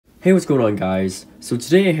Hey, what's going on, guys? So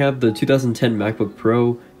today I have the 2010 MacBook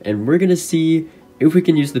Pro, and we're gonna see if we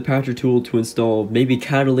can use the patcher tool to install maybe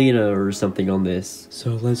Catalina or something on this.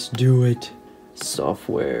 So let's do it.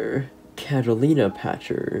 Software, Catalina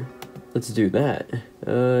patcher. Let's do that.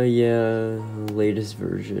 Yeah, latest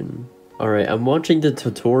version. Alright, I'm watching the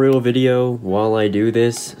tutorial video while I do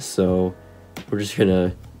this, so we're just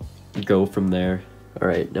gonna go from there.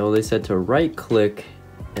 Alright, now they said to right click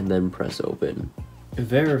and then press open.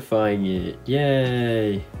 Verifying it.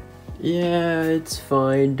 Yay. Yeah, it's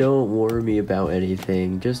fine. Don't worry me about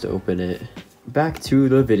anything. Just open it. Back to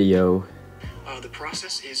the video. The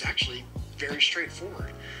process is actually very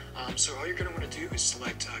straightforward. So all you're going to want to do is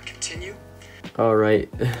select continue. Alright.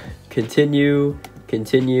 Continue.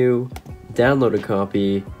 Download a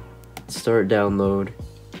copy. Start download.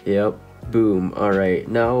 Yep. Boom. Alright.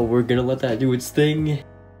 Now we're going to let that do its thing.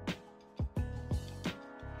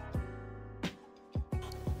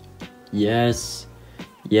 Yes.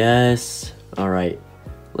 Alright,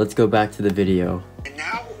 let's go back to the video. And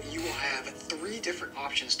now you will have 3 different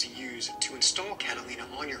options to use to install Catalina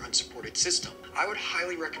on your unsupported system. I would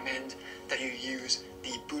highly recommend that you use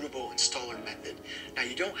the bootable installer method. Now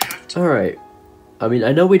you don't have to. Alright, I mean,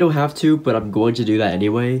 I know we don't have to, but I'm going to do that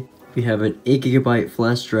anyway. We have an 8GB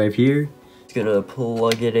flash drive here. Just gonna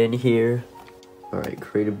plug it in here. Alright,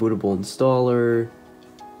 create a bootable installer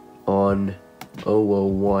on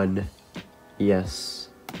 001. Yes,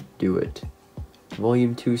 do it.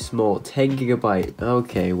 Volume too small, 10GB.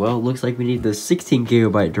 Okay, well, it looks like we need the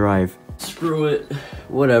 16GB drive. Screw it,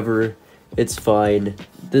 whatever, it's fine.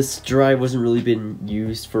 This drive wasn't really been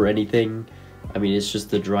used for anything. I mean, it's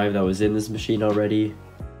just the drive that was in this machine already.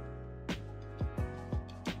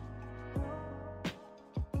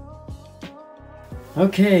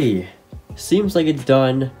 Okay, seems like it's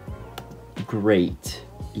done. Great.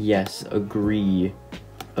 Yes, agree.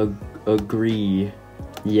 Agree.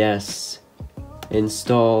 Yes.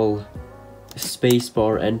 Install.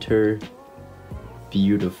 Spacebar, enter.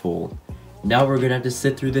 Beautiful. Now we're gonna have to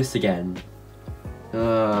sit through this again.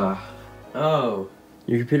 Oh.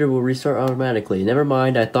 Your computer will restart automatically. Never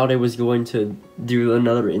mind, I thought I was going to do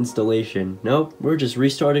another installation. Nope, we're just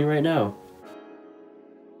restarting right now.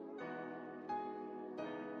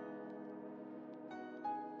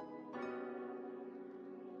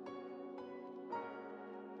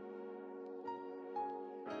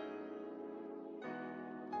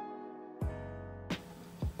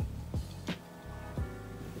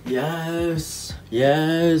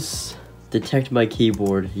 Yes. Detect my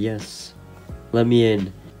keyboard, yes. Let me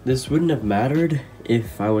in. This wouldn't have mattered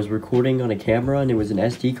if I was recording on a camera and it was an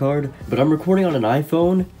SD card, but I'm recording on an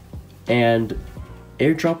iPhone, and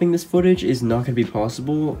airdropping this footage is not gonna be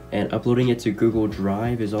possible, and uploading it to Google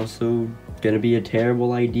Drive is also gonna be a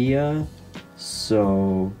terrible idea.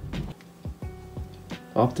 So,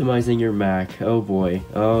 optimizing your Mac, oh boy,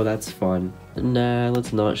 oh that's fun. Nah,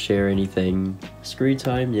 let's not share anything. Screen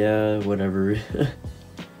time, yeah, whatever.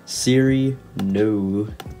 Siri, no.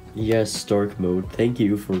 Yes, dark mode, thank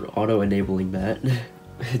you for auto-enabling that.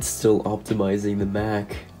 It's still optimizing the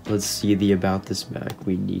Mac. Let's see the about this Mac,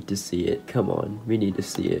 we need to see it. Come on, we need to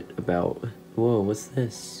see it. About. Whoa, what's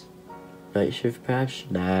this? Night shift patch?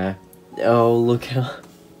 Nah. Oh, look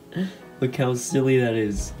how silly that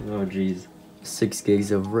is. Oh jeez. 6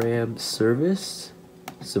 gigs of RAM, service,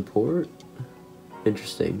 support.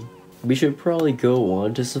 Interesting. We should probably go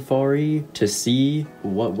on to Safari to see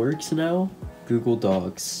what works now. Google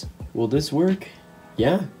Docs. Will this work?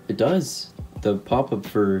 Yeah, it does. The pop-up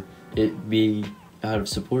for it being out of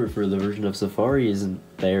support for the version of Safari isn't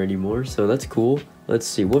there anymore, so that's cool. Let's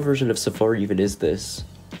see, what version of Safari even is this?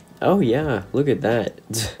 Oh yeah, look at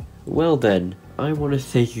that. Well then, I want to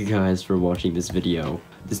thank you guys for watching this video.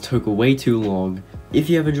 This took way too long. If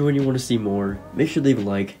you have enjoyed and you want to see more, make sure to leave a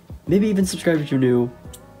like, maybe even subscribe if you're new,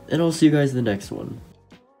 and I'll see you guys in the next one.